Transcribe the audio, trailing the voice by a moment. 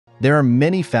There are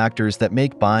many factors that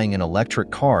make buying an electric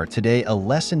car today a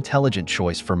less intelligent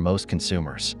choice for most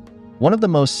consumers. One of the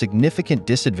most significant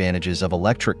disadvantages of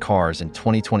electric cars in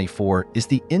 2024 is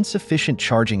the insufficient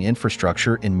charging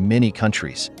infrastructure in many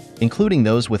countries, including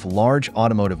those with large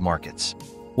automotive markets.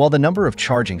 While the number of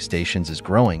charging stations is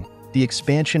growing, the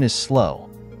expansion is slow,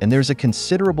 and there's a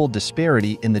considerable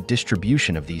disparity in the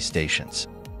distribution of these stations.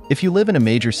 If you live in a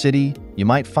major city, you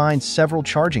might find several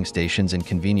charging stations in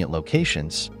convenient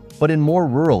locations, but in more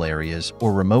rural areas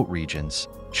or remote regions,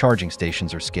 charging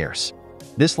stations are scarce.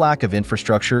 This lack of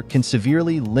infrastructure can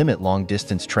severely limit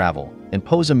long-distance travel and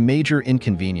pose a major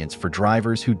inconvenience for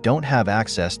drivers who don't have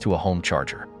access to a home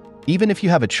charger. Even if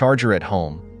you have a charger at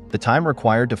home, the time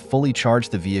required to fully charge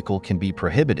the vehicle can be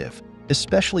prohibitive,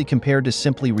 especially compared to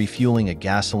simply refueling a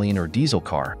gasoline or diesel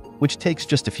car, which takes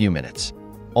just a few minutes.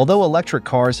 Although electric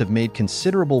cars have made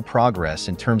considerable progress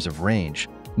in terms of range,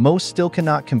 most still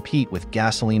cannot compete with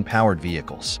gasoline-powered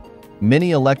vehicles.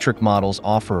 Many electric models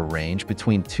offer a range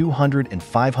between 200 and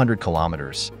 500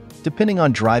 kilometers, depending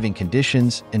on driving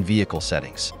conditions and vehicle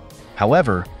settings.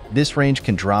 However, this range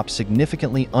can drop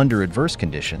significantly under adverse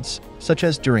conditions, such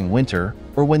as during winter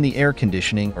or when the air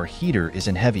conditioning or heater is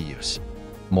in heavy use.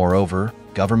 Moreover,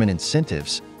 government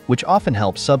incentives, which often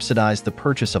help subsidize the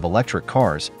purchase of electric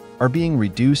cars, are being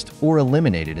reduced or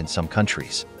eliminated in some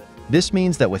countries. This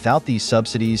means that without these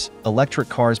subsidies, electric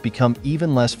cars become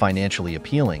even less financially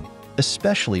appealing,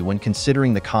 especially when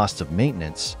considering the costs of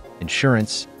maintenance,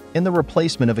 insurance, and the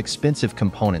replacement of expensive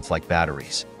components like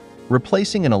batteries.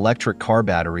 Replacing an electric car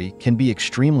battery can be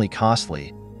extremely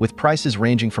costly, with prices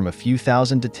ranging from a few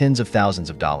thousand to tens of thousands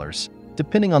of dollars,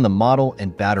 depending on the model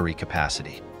and battery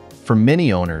capacity. For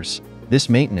many owners, this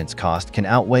maintenance cost can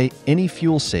outweigh any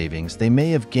fuel savings they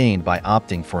may have gained by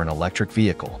opting for an electric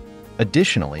vehicle.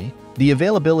 Additionally, the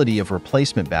availability of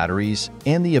replacement batteries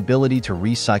and the ability to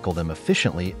recycle them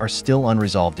efficiently are still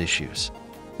unresolved issues.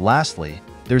 Lastly,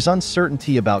 there's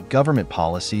uncertainty about government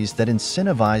policies that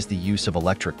incentivize the use of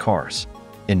electric cars.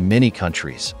 In many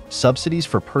countries, subsidies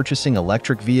for purchasing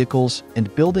electric vehicles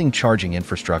and building charging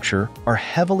infrastructure are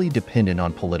heavily dependent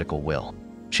on political will.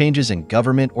 Changes in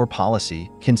government or policy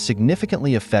can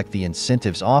significantly affect the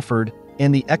incentives offered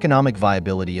and the economic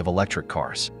viability of electric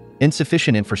cars.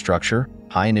 Insufficient infrastructure,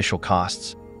 high initial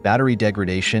costs, battery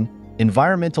degradation,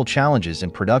 environmental challenges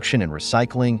in production and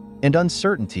recycling, and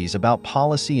uncertainties about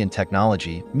policy and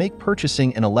technology make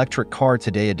purchasing an electric car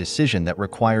today a decision that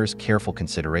requires careful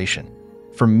consideration.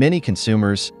 For many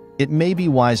consumers, it may be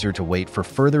wiser to wait for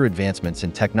further advancements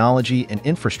in technology and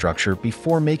infrastructure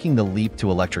before making the leap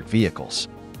to electric vehicles.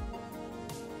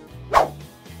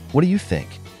 What do you think?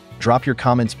 Drop your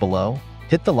comments below,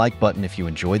 hit the like button if you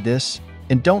enjoyed this,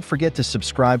 and don't forget to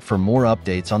subscribe for more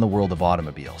updates on the world of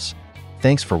automobiles.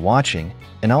 Thanks for watching,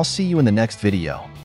 and I'll see you in the next video.